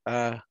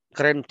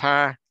grandpa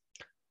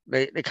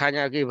they kind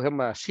of give him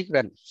a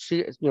cigarette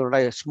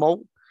like a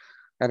smoke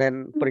and then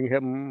bring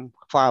him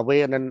far away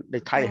and then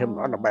they tie him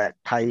on the back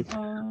tie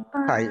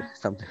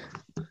something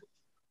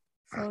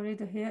sorry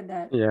to hear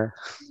that yeah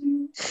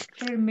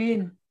very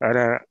mean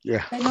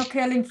yeah they no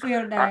killing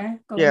fear there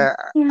yeah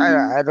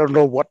I don't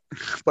know what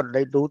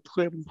they do to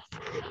him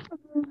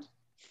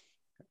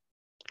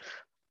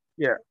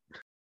yeah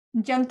អ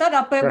ញ្ចឹងទៅដ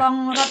ល់ពេលបង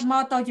រត់ម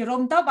កទៅជា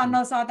រុំទៅបាន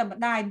នៅសល់តែម្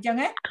ដាយអញ្ចឹង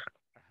ហ៎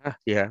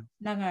yeah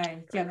ហ្នឹងហើយអ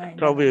ញ្ចឹងហើយ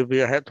so we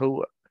had to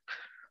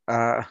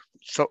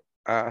so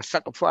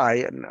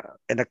sacrifice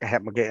in the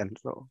camp again.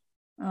 So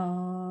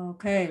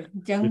okay អ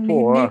ញ្ចឹងនេះ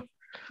before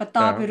បន្ត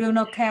ពីរឿង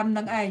នៅ camp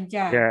នឹងឯង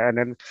ចា yeah, and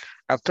then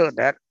after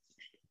that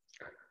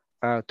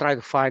try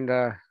to find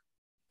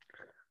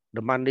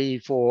the money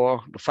for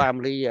the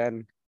family and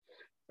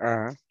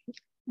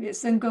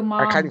single mom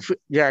I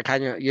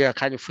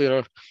kind of feel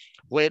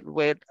wait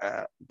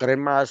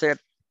grandma said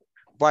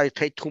why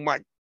take too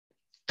much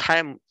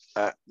time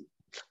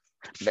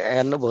the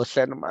end will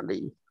send the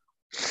money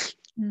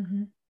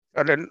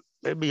and then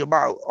maybe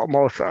about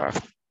almost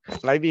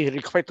like we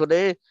request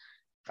today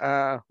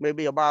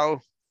maybe about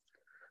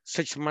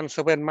 6 months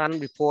 7 months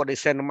before they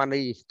send the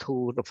money to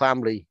the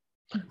family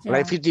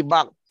like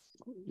 $50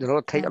 you know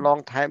take a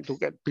long time to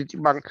get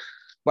 $50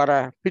 but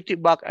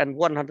 $50 and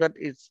 100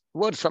 is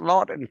worth a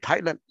lot in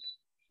Thailand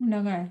ហ្នឹ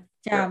ងហើយ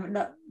ចា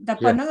តែ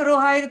ប៉ុណ្ណឹងរ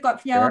ស់ហើយគាត់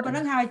ផ្ញើប៉ុណ្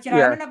ណឹងហើយច្រើ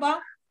នណាបង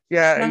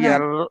yeah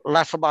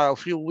last about a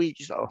few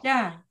weeks so ចា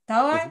ត្រូ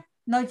វហើយ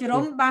នៅជ្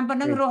រុំបានប៉ុ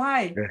ណ្ណឹងរស់ហើ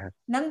យ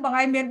ហ្នឹងបង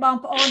ឯងមានបង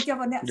ប្អូនចុះ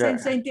បើអ្នក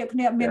ផ្សេងទៀតគ្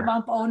នាមានបង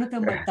ប្អូននោះធ្វើ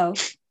មិនទៅ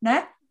ណា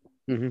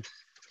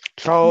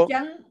so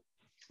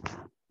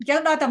អញ្ចឹង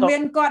ដល់តែមា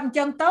នគាត់អញ្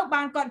ចឹងទៅ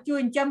បានគាត់ជួ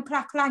យចិញ្ចឹមខ្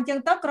លះអញ្ចឹង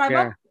ទៅក្រោយម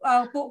ក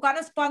ពួកគាត់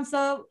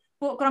sponsor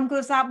ពួកក្រុមគ្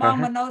រួសារបង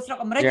មកនៅស្រុក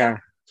អាមេរិក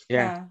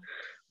yeah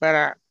but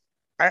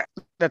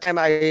the time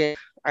I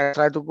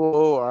try to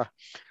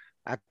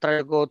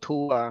go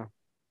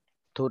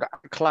to the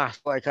class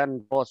so I can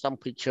draw some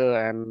picture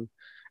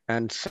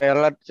and sell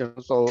it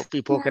so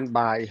people can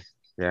buy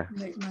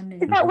make money.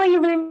 Is that where you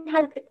learn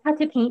how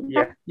to paint?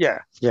 Yeah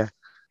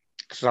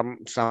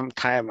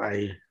sometime I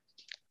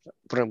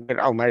from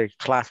out my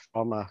class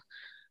from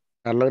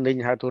learning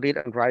how to read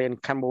and write in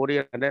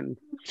Cambodia and then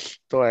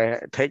so I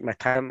take my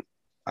time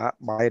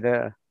by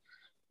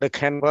the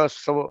canvas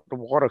so the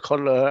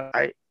watercolor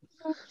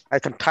I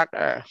contact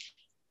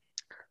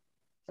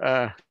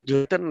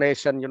United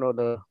Nations, you know,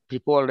 the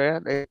people there,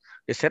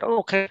 they said, oh,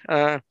 okay,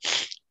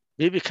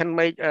 we can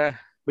make a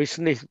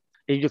business.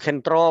 If you can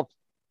draw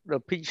the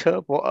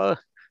picture for us,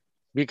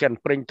 we can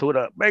bring to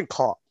the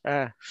Bangkok.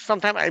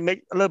 Sometimes I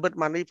make a little bit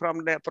money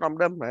from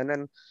them. And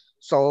then,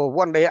 so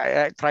one day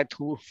I tried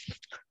to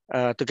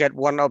get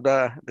one of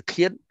the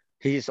kid.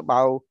 He's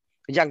about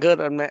younger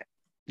than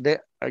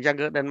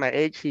my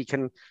age. He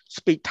can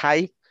speak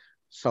Thai.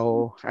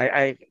 So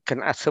I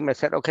can ask him. I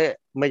said, okay,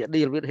 make a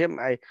deal with him.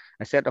 I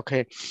said,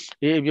 okay,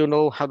 if you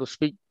know how to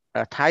speak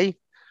Thai,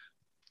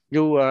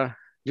 you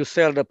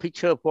sell the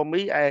picture for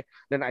me.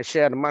 Then I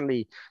share the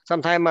money.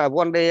 Sometime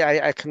one day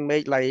I can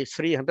make like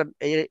 300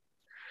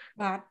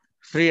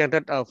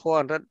 or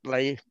 400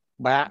 like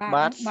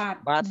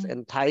bahts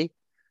in Thai.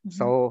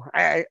 So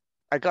I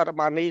got the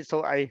money.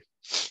 So I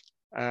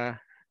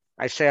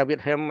share with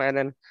him, and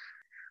then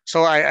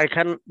so I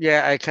can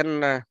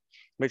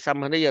make some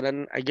money, and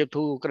then I give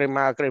to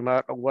grandma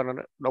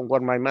don't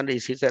want my money.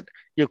 She said,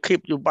 you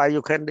keep, you buy,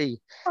 you candy.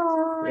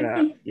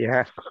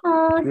 Yeah.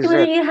 So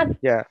you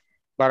have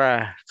but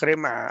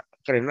grandma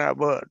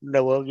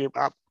never give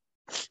up.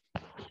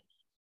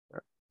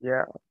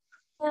 Yeah.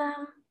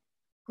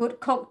 Good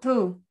cook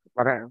too.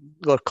 But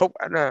good cook,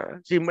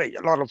 and she made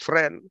a lot of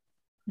friends.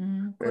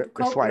 Good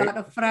cook, a lot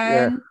of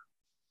friends.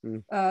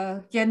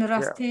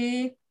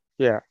 Generosity.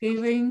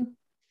 Giving,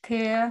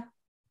 care.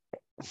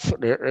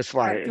 That's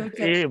why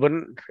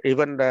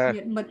even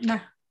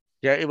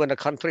the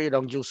country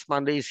don't use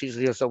money. She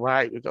still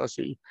survive because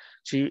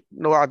she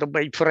know how to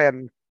make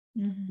friends.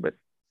 But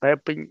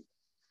helping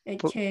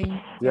exchange.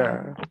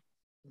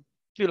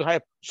 Still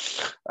have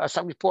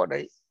some people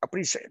they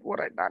appreciate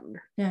what I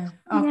done.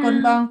 អរគុណ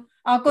បង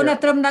អរគុណ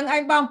ត្រឹមហ្នឹងឯ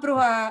ងបងព្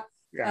រោះ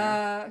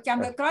ចាំ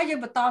ដល់ក្រោយយើង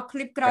បន្តค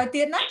ลิปក្រោយ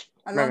ទៀតណាឥ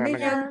ឡូវនេះ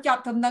យើងច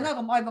ប់ត្រឹមហ្នឹង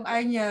កុំឲ្យបងឯ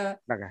ង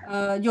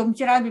យំ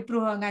ច្រើនពីព្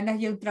រោះថ្ងៃនេះ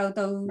យើងត្រូវ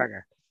ទៅ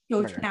ចូ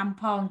លឆ្នាំ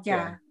ផងចា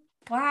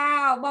វ៉ា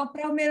វបងប្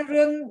រុសមាន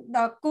រឿង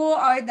ដ៏គួរ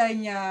ឲ្យដែល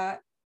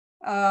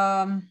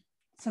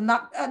សំណ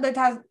ប់ដូច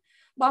ថា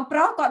បងប្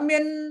រុសគាត់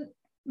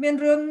មាន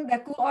រឿងដែ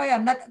លគួរឲ្យ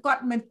អាណិតគា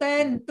ត់មែនទែ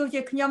នទោះ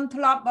ជាខ្ញុំ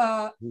ធ្លាប់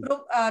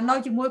នៅ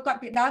ជាមួយគាត់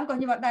ពីដើមក៏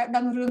ខ្ញុំអត់ដែល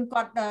ដឹងរឿង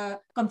គាត់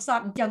កំស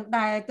ត់អញ្ចឹង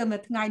ដែរទៅមួយ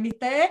ថ្ងៃនេះ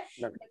ទេ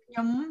ខ្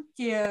ញុំ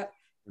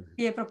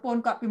ជាប្រពន្ធ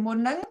គាត់ពីមុន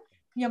ហ្នឹង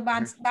ខ្ញុំបា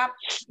នស្ដាប់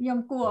ខ្ញុំ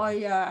គួរឲ្យ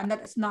អាណិត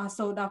ស្នើ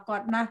សូរដល់គា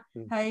ត់ណាស់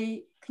ហើយ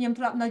ខ្ញុំ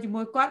ធ្លាប់នៅជា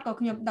មួយគាត់ក៏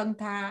ខ្ញុំដឹង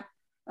ថា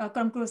ក្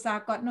រុមគ្រួសារ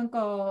គាត់នឹង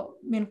ក៏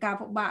មានការ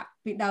ពិបាក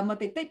ពីដើមមក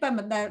តិចប៉ុន្តែ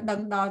មិនដែលដឹង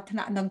ដល់ថ្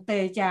នាក់នឹងទេ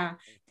ចា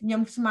ខ្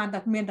ញុំស្មានតែ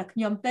មានតែខ្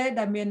ញុំទេ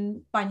ដែលមាន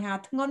បញ្ហា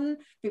ធ្ងន់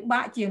ពិបា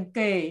កជាង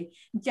គេ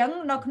អញ្ចឹង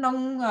នៅក្នុង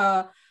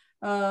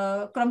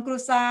ក្រុមគ្រួ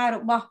សាររ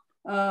បស់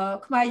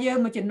ខ្មែរយើង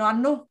មួយជំនាន់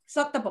នោះ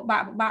សុទ្ធតែពិ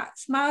បាក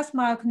ស្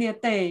មើគ្នា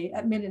ទេអ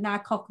ត់មានអ្នកណា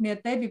ខុសគ្នា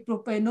ទេពីព្រោះ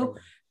ពេលនោះ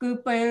គឺ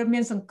ពេលមា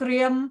នសង្គ្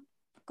រាម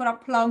ក្រប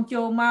ផ្លង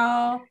ចូលមក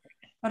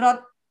រ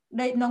ត់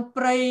ដេកក្នុង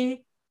ព្រៃ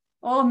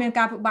អូមាន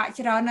ការពិបាក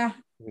ច្រើនណាស់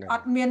អ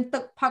ត់មានទឹ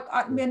កផឹកអ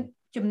ត់មាន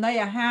ចំណី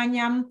អាហារ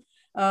ញ៉ាំ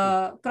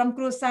ក្រុម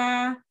គ្រួសារ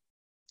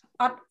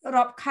អត់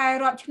រាប់ខែ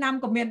រាប់ឆ្នាំ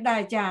ក៏មានដែ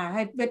រចា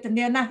ហើយវេទ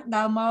នាណាស់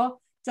ដើមមក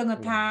ចឹង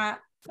ថា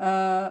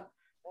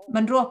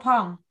មិនរស់ផ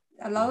ង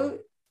ឥឡូវ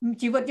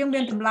ជីវិតយើងមា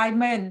នតម្លៃ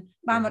មែន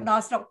បានមកដ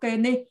ល់ស្រុកគេ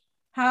នេះ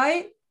ហើយ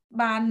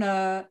បាន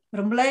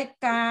រំលែក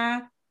ការ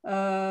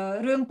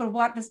រឿងប្រវ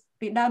ត្តិ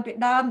ពីដើ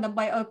មដើម្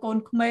បីឲ្យកូន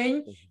ក្មេង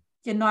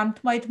ជំនាន់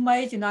ថ្មី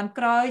ជំនាន់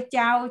ក្រោយ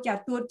ចៅ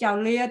ទួតចៅ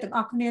លាទាំងអ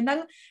ស់គ្នាហ្នឹង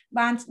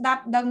បានស្ដា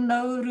ប់ដឹងនៅ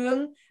រឿង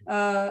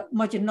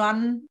មួយជំនា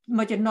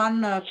ន់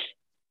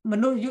ម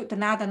នុស្សយុគតា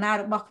ណា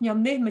របស់ខ្ញុំ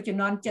នេះមួយជំ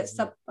នាន់79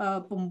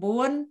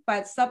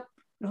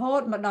 80រហូ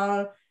តមកដល់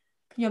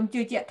ខ្ញុំ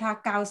ជឿជាក់ថា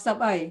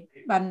90អី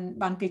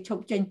បានគេឈ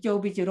ប់ចេញចូល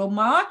ពីជារម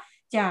មក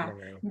ចា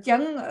អញ្ចឹ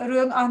ង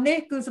រឿងអស់នេះ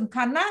គឺសំ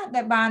ខាន់ណាស់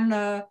ដែលបាន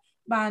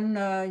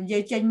និយា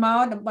យចេញមក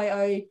ដើម្បី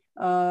ឲ្យ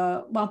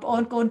បងប្អូ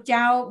នកូន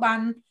ចៅបា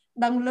ន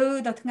ដឹងឮ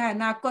ដល់ថ្ងៃអ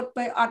នាគត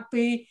ពេលអត់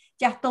ពី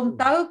ចាស់ទុំ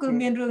ទៅគឺ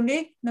មានរឿង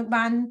នេះនឹង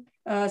បាន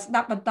ស្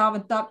ដាប់បន្ត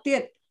ទៀ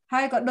ត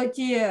ហើយក៏ដូច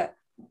ជា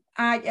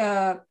អាច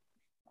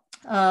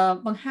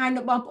បង្ហាញដ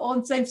ល់បងប្អូន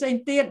ផ្សេង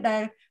ទៀតដែ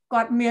ល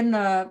គាត់មាន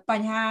ប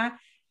ញ្ហា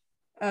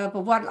ប្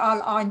រវត្តិ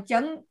ល្អអញ្ចឹ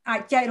ងអា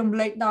ចចែករំ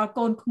លែកដល់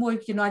កូនក្មួយ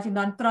ជំនា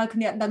ន់ក្រោយគ្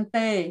នាដឹង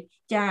ទេ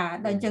ចា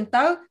ដល់អញ្ចឹង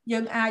ទៅយើ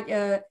ងអាច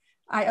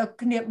ឲ្យ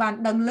គ្នាបាន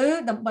ដឹងឮ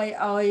ដើម្បី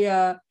ឲ្យ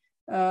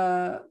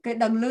គេ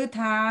ដឹងឮ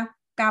ថា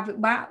ការពិ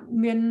បាក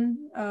មាន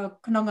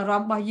ក្នុងអារ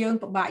ម្មណ៍របស់យើង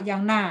ពិបាកយ៉ា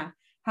ងណា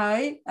ហើ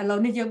យឥឡូវ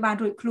នេះយើងបាន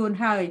រួចខ្លួន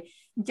ហើយ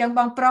អញ្ចឹងប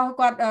ងប្រុស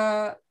គាត់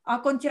អរ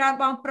គុណច្រើន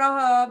បងប្រុស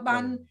បា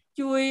ន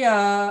ជួយ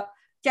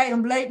ចែក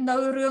រំលែកនៅ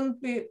រឿង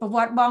ពីប្រវ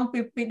ត្តិបង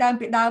ពីដើ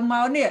មម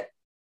កនេះ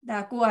ដែ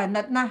លគួរអា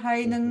ណិតណាស់ហើយ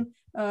នឹង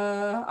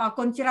អរ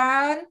គុណច្រើ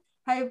ន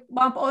ហើយប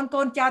ងប្អូន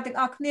កូនចៅទាំង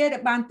អស់គ្នាដែ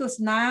លបានទស្ស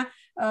នា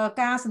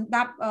ការសម្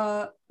ដាប់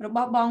រប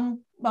ស់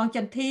បងច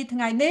ន្ទធីថ្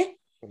ងៃនេះ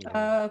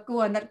គួ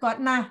រអាណិតគា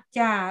ត់ណាស់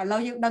ចាឥឡូ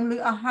វយើងដឹងឮ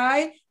អស់ហើយ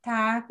ថា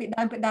ពី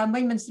ដើមវិ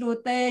ញមិនស្រួល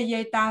ទេ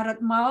យាយតារ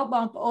ត់មកប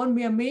ងប្អូន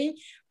មីមីង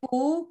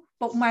ពូ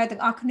ពុកម៉ែទាំ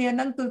ងអស់គ្នា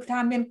នឹងគឺថា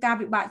មានការ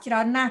ពិបាកច្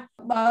រើនណាស់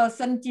បើ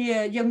សិនជា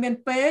យើងមាន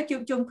ពេលជួ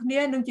បជុំគ្នា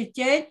នឹងជ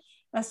ជែក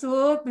សួ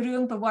រពីរឿ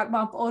ងប្រវត្តិប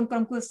ងប្អូនក្រុ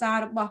មគ្រួសារ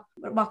រប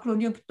ស់ខ្លួន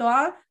យើងផ្ទា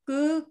ល់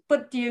គឺពិ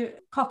តជា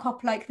ខុស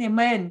ប្លែកគ្នា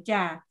មែន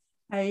ចា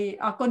ហើយ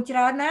អរគុណច្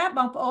រើនណាប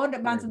ងប្អូនដែ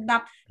លបានស្ដា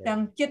ប់ទាំ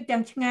ងជិតទាំ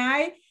ងឆ្ងា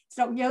យ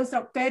ស្រុកយើងស្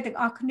រុកគេទាំង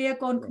អស់គ្នា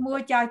កូនក្មួយ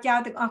ចៅ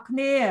ទាំងអស់គ្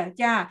នា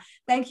ចា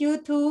Thank you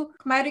to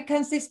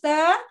American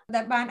Sister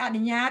ដែលបានអ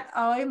នុញ្ញាត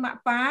ឲ្យម៉ា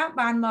ក់ប៉ា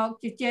បានមក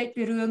ជជែក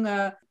ពីរឿង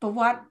ប្រវ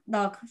ត្តិ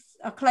ដ៏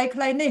ខ្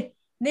លីៗនេះ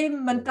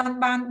មិនទាន់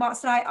បានបក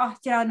ស្រាយអស់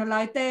ច្រើននៅ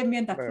ឡើយទេមា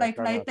នតែខ្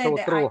លីៗទេដែល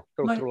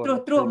អាច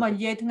ត្រួសមកនិ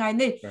យាយថ្ងៃ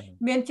នេះ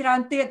មានច្រើន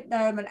ទៀត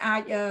ដែលមិនអា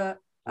ច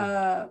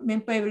មាន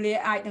ពេលវេលា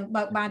អាចនឹង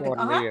បើកបានទាំង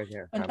អស់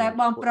ប៉ុន្តែ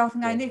បងប្រុស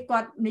ថ្ងៃនេះគា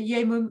ត់និយា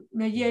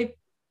យ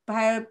ប្រ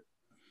ហែល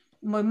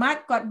មួយម៉ា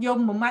ត់គាត់យំ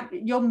មួយម៉ាត់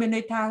យំមាន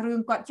ន័យថារឿង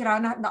គាត់ច្រើន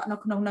ណាស់ដកនៅ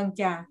ក្នុងនឹង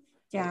ចា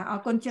អរ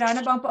គុណច្រើន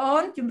ណាស់បងប្អូ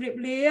នជម្រាប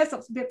លាសុ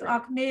ខភាពទាំងអ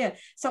ស់គ្នា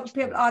សុខ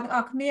ភាពល្អទាំងអ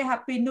ស់គ្នា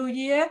Happy New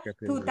Year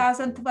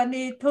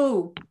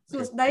 2022 សួ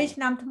ស្តីឆ្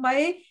នាំថ្មី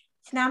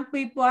ឆ្នាំ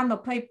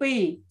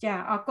2022ចា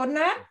អរគុណ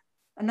ណា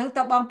អានឹងត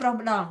បងប្រុស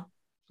ម្ដង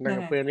នៅ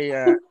ពេលនេះ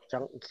ច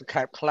ង់សង្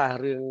ខេបខ្លះ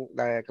រឿង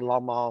ដែលកន្ល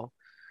ងមក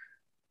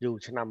យូរ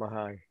ឆ្នាំមក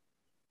ហើយ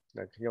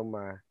ដែលខ្ញុំ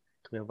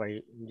គ្មានអ្វី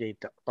និយាយ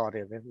ត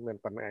ទៀតទេមាន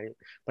ប៉ុណ្ណឹងឯង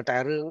ប៉ុន្តែ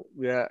រឿង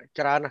វា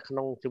ច្រើនណាស់ក្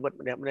នុងជីវិត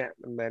ម្នាក់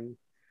មិនមែន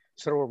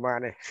ស្រួលមក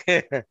ទេ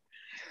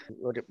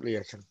រៀបលា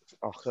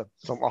អរគុណ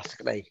សូមអរសេច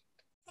ក្តី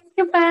Thank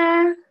you Pa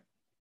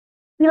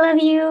we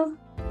love you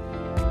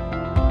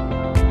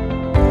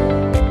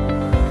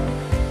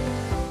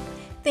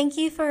Thank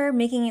you for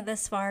making it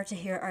this far to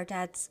hear our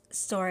dad's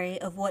story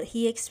of what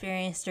he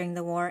experienced during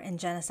the war and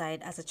genocide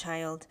as a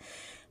child.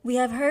 We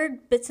have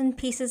heard bits and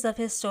pieces of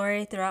his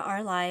story throughout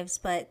our lives,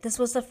 but this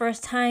was the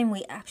first time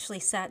we actually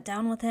sat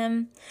down with him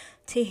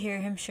to hear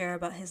him share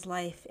about his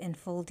life in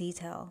full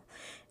detail.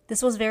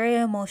 This was very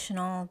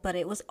emotional, but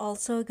it was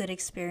also a good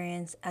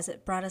experience as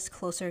it brought us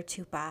closer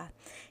to Pa.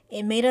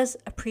 It made us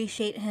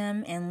appreciate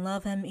him and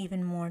love him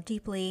even more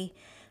deeply.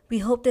 We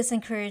hope this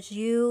encouraged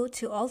you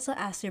to also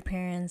ask your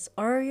parents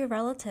or your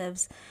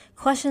relatives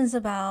questions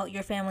about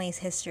your family's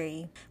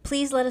history.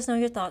 Please let us know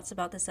your thoughts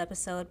about this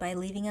episode by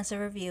leaving us a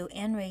review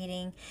and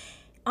rating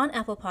on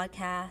Apple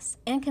Podcasts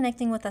and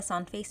connecting with us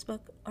on Facebook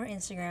or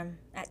Instagram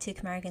at Two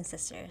American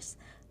Sisters.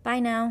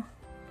 Bye now.